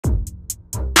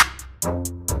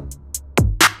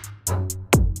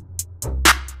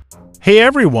Hey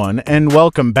everyone, and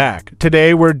welcome back.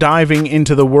 Today we're diving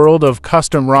into the world of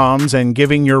custom ROMs and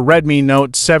giving your Redmi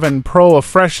Note 7 Pro a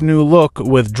fresh new look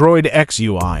with Droid X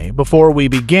UI. Before we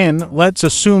begin, let's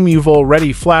assume you've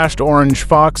already flashed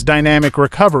OrangeFox Dynamic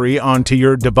Recovery onto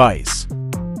your device.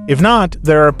 If not,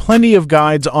 there are plenty of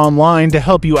guides online to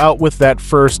help you out with that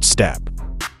first step.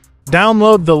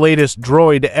 Download the latest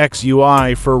Droid X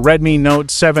UI for Redmi Note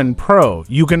 7 Pro.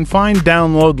 You can find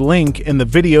download link in the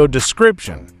video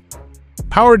description.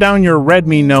 Power down your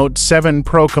Redmi Note 7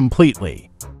 Pro completely.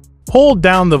 Hold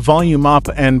down the volume up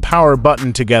and power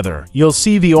button together. You'll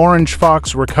see the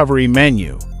OrangeFox recovery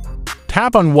menu.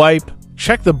 Tap on Wipe.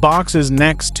 Check the boxes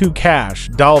next to Cache,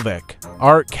 Dalvik,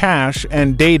 Art Cache,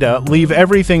 and Data. Leave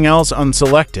everything else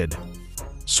unselected.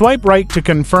 Swipe right to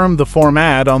confirm the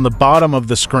format on the bottom of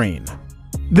the screen.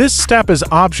 This step is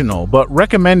optional but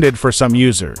recommended for some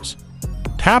users.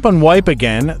 Tap on Wipe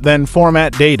again, then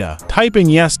Format Data. Type in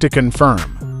Yes to confirm.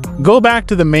 Go back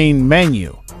to the main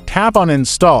menu. Tap on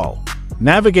Install.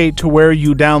 Navigate to where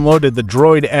you downloaded the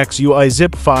Droid X UI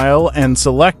zip file and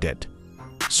select it.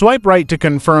 Swipe right to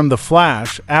confirm the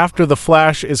flash. After the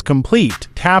flash is complete,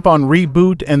 tap on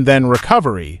Reboot and then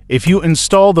Recovery. If you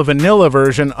install the vanilla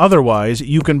version, otherwise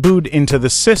you can boot into the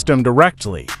system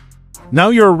directly. Now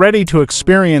you're ready to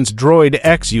experience Droid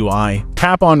X UI.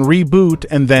 Tap on Reboot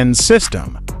and then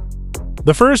System.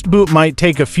 The first boot might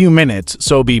take a few minutes,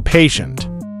 so be patient.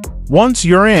 Once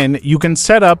you're in, you can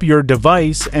set up your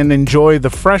device and enjoy the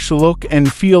fresh look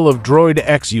and feel of Droid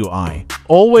X UI.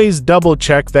 Always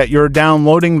double-check that you're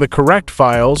downloading the correct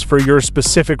files for your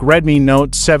specific Redmi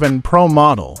Note 7 Pro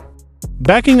model.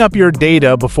 Backing up your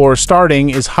data before starting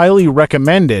is highly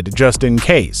recommended just in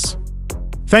case.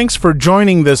 Thanks for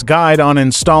joining this guide on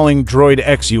installing Droid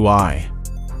X UI.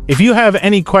 If you have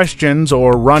any questions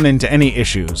or run into any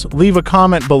issues, leave a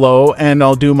comment below and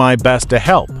I'll do my best to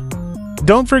help.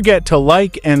 Don't forget to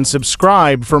like and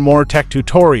subscribe for more tech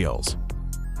tutorials.